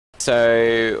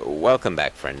So, welcome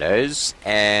back, friendos,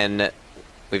 and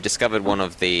we've discovered one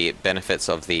of the benefits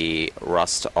of the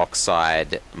Rust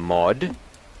Oxide mod,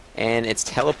 and it's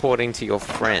teleporting to your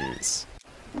friends.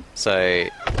 So,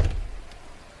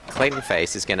 Clayton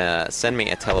Face is gonna send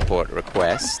me a teleport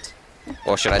request,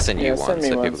 or should I send you one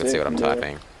so people can see what I'm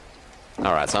typing?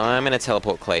 Alright, so I'm gonna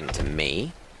teleport Clayton to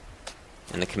me,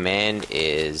 and the command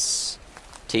is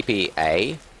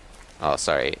TPA,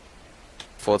 /TPA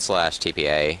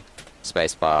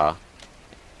spacebar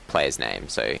player's name.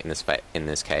 So in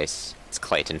this case, it's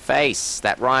Clayton Face.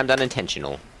 That rhymed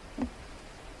unintentional.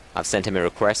 I've sent him a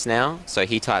request now, so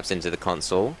he types into the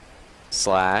console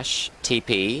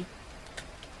 /TP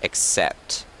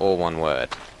accept, all one word.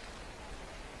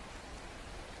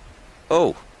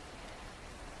 Oh,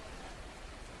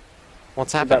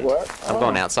 what's happened? Did that work? I've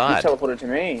gone outside. You teleported to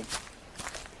me.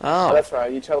 Oh, That's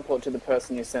right. You teleport to the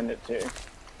person you send it to.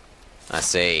 I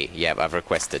see. Yep, I've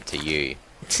requested to you.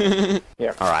 Yeah.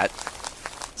 Alright.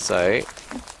 So,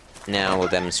 now we'll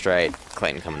demonstrate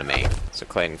Clayton coming to me. So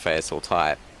Clayton Face will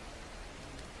type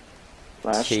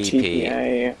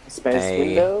 /TPA space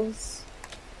windows.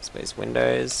 Space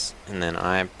windows. And then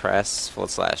I press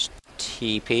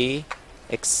 /TP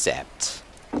accept.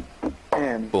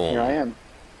 And boom. here I am.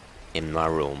 In my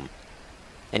room.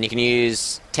 And you can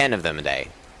use 10 of them a day.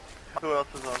 Who else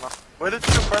is on that? Where did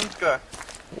your friends go?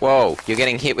 Whoa, you're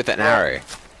getting hit with an arrow.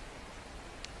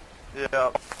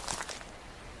 Yeah.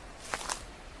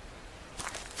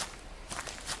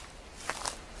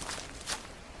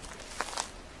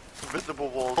 Invisible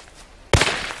walls.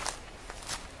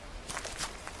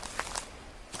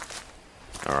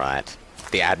 Alright.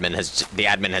 The admin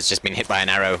has just been hit by an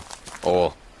arrow.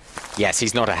 Or yes,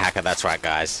 he's not a hacker, that's right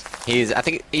guys. Are you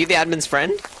the admin's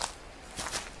friend?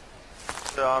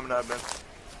 Yeah, I'm an admin.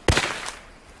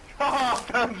 Haha,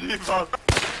 found you, bud.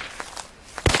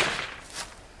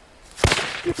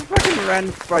 You fucking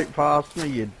ran straight past me,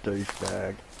 you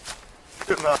douchebag.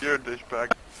 No, you're a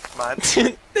douchebag, man.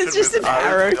 There's just an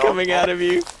arrow coming out of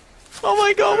you. Oh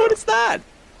my god, what is that?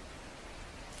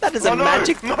 That is a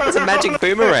magic. It's a magic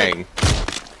boomerang.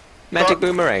 Magic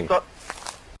boomerang.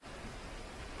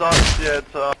 Yeah,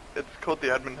 it's called the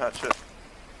admin hatchet.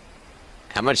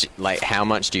 How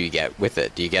much do you get with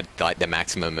it? Do you get like the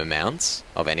maximum amounts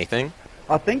of anything?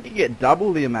 I think you get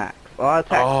double the max. I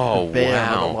attacked the bear and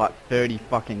I wow. got like 30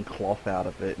 fucking cloth out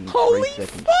of it in Holy 3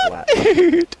 seconds fuck, flat.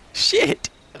 dude! Shit!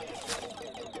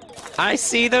 I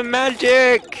see the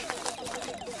magic!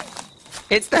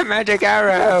 It's the magic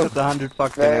arrow! It's 100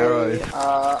 fucking arrows.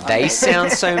 They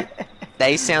sound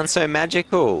so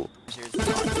magical.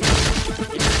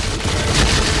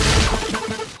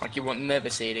 Like you will never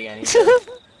see it again.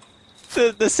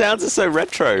 The sounds are so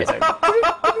retro. Who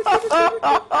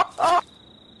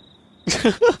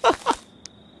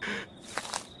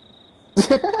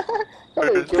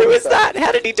is that?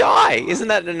 How did he die? Isn't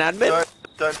that an admin?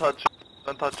 Don't touch it.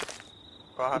 Don't touch it.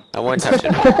 Right. I won't touch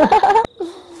it.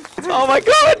 Oh my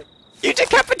god! You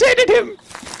decapitated him!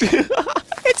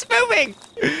 It's moving!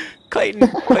 Clayton,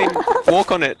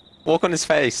 walk on it. Walk on his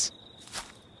face.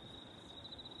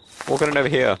 Walk on it over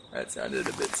here. That sounded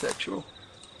a bit sexual.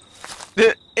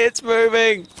 It's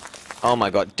moving! Oh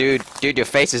my god, dude, your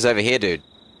face is over here, dude.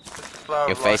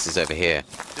 Your face is over here.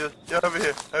 You're over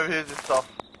here. Over here's your stuff.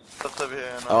 Stuff's over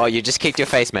here. Oh, you just kicked your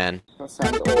face, man. That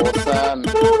sounds awesome.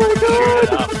 Shoot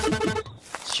it up.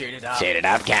 Shoot it up. Shoot it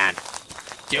up, can.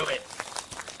 Do it.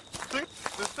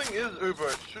 This thing is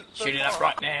Uber. Shoot it up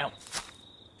right now.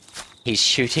 He's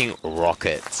shooting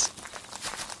rockets.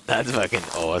 That's fucking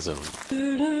awesome.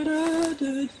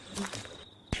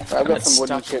 I've got some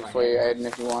wooden shit for you, Aiden,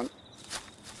 if you want.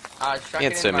 You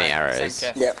had so many arrows.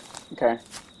 Yep. Okay.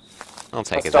 I'll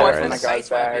take his stole it arrows. from the guy's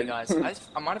bag.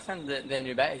 I might have found their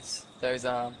new base. Those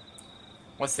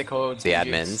what's they called? The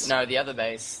admins? No, the other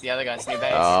base. The other guy's new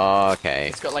base. Oh, okay.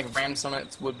 It's got like ramps on it.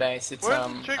 It's wood base. It's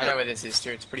Where's the I chicken? know where this is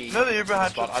too. It's pretty. No, the Uber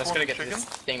hatchet spot. I just gotta get chicken. this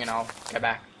thing and I'll go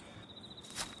back.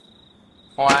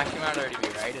 Oh, I actually might already be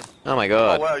raided. Oh my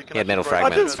god. Oh, wow, you can He had metal actually break I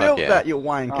fragments, just fuck built yeah. that, you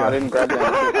wanker. Oh, I didn't grab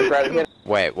that. I grabbed it.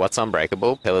 Wait, what's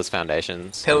unbreakable? Pillars,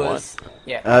 foundations? and Pillars.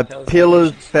 Yeah.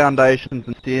 Pillars, foundations,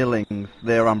 and ceilings,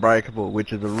 they're unbreakable,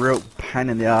 which is a real pain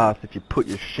in the ass if you put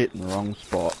your shit in the wrong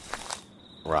spot.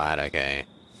 What? Right, okay.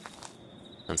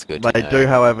 That's good to They know. do,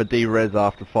 however, de-res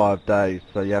after 5 days,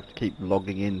 so you have to keep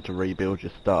logging in to rebuild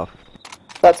your stuff.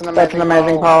 That's an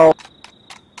amazing pole.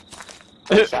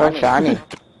 So shiny.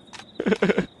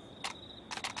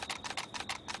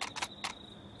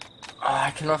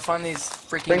 Can I find these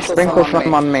freaking... Sprinkle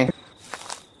some on me.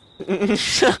 You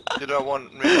don't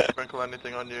want me to sprinkle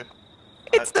anything on you.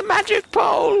 It's the magic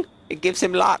pole! It gives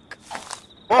him luck.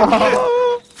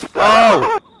 Oh!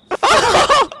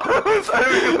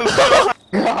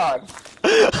 God.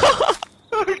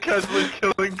 Casually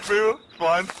killing people.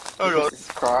 Fine. Oh god. Jesus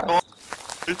Christ.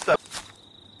 Who's that?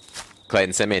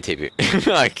 Clayton, send me a TP.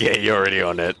 Okay, you're already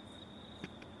on it.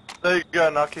 There you go,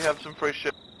 Nucky. Have some free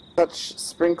shit. Such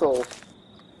sprinkle.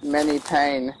 Many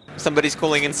pain. Somebody's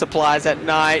calling in supplies at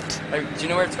night. Like, do you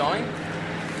know where it's going?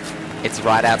 It's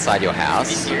right outside your Are you house.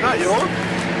 serious? Not yours?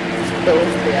 That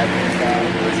was the admin guy.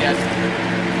 Where's the admin?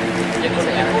 Yeah, there's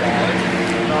an admin.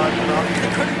 No, it's not.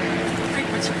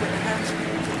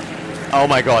 Oh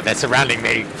my god, they're surrounding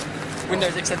me.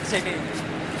 Windows, except the TV. I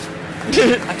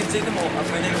can see them all.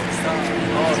 I'm winning all the stuff.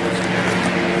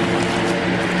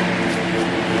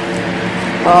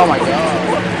 Oh my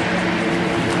god.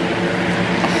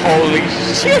 Holy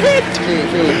shit!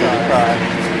 Jesus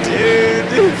Christ.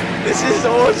 Dude, this is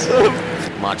awesome.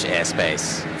 Much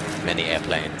airspace, many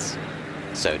airplanes.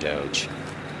 So doge.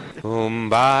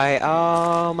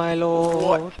 Kumbaya, my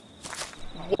lord.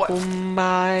 What?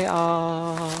 Kumbaya.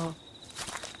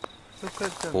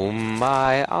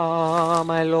 Kumbaya,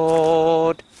 my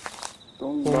lord.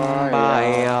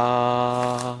 Kumbaya.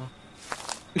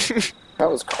 That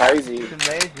was crazy. It's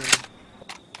amazing.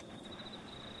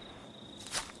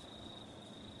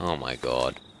 Oh my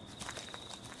god.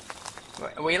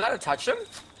 Wait, are we allowed to touch them?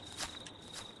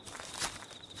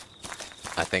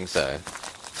 I think so.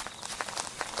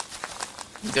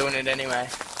 I'm doing it anyway.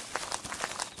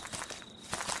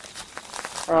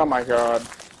 Oh my god.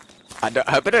 I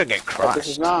hope I don't get But this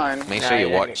is crushed. 9. Make Nah, sure you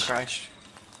don't get watch. crushed.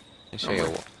 Make sure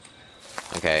you.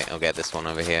 Okay, I'll get this one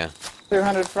over here.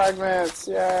 200 fragments,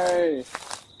 yay!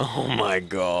 Oh my I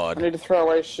god. need to throw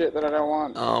away shit that I don't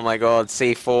want. Oh my god,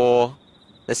 C4.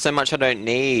 There's so much I don't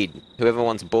need. Whoever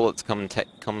wants bullets, come and take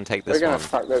We're this gonna one.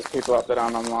 fuck those people up that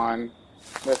aren't online.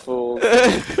 They're fools.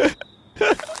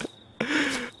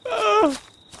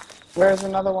 Where's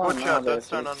another one? Watch Oh, out, don't there's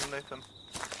stand it. underneath them.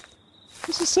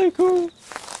 This is so cool.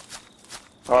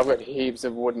 Oh, I've got heaps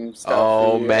of wooden stuff.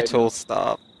 Oh, for you, metal Aiden.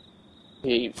 stuff.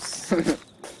 Heaps.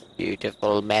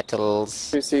 Beautiful metals.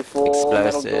 2C4, Explosive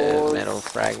metal doors. metal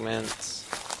fragments.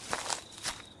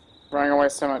 Throwing away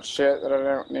so much shit that I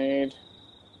don't need.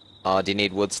 Oh, do you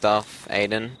need wood stuff,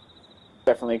 Aiden?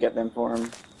 Definitely get them for him.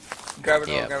 Grab it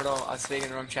all, Yep. grab it all. I'll speak in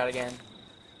the room chat again.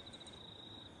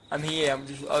 I'm here,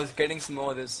 I was getting some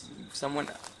more. There's someone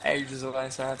ages away,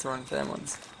 so I had to run for them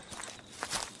ones.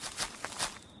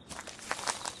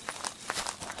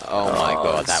 Oh my Oh,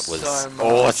 god, that was so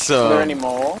much. Are there any awesome.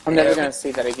 more? I'm never Yeah, gonna but-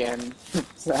 see that again.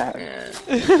 Sad. Yeah.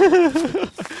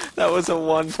 That was a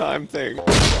one-time thing.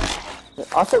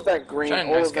 I thought that green, Try and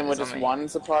all no of them were skins on just me. one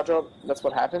supply drop. That's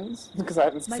what happens? Because I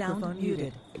haven't seen Sound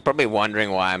muted. You're probably wondering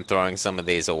why I'm throwing some of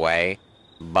these away,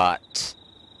 but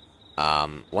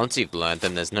once you've learned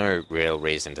them, there's no real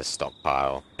reason to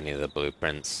stockpile any of the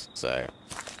blueprints, so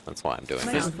that's why I'm doing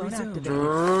this. Microphone activated.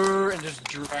 Brrr, and just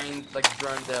drained, like,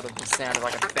 drones out of the sound of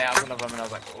like 1,000 of them, and I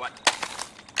was like, what?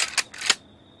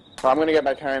 So I'm gonna go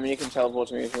back home and you can teleport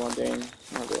to me if you want, Dean.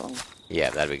 I'll be wrong. Yeah,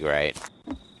 that'd be great.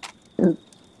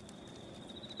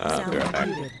 I'll be right Sound back.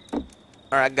 muted.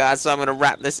 Alright guys, so I'm gonna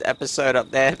wrap this episode up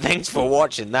there. Thanks for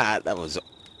watching that. That was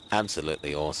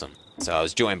absolutely awesome. So I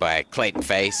was joined by Clayton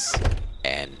Face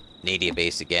and Needia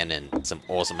Beast again and some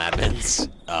awesome admins.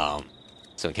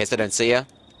 So in case I don't see you,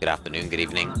 good afternoon, good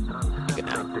evening, good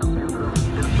night.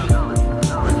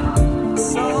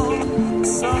 So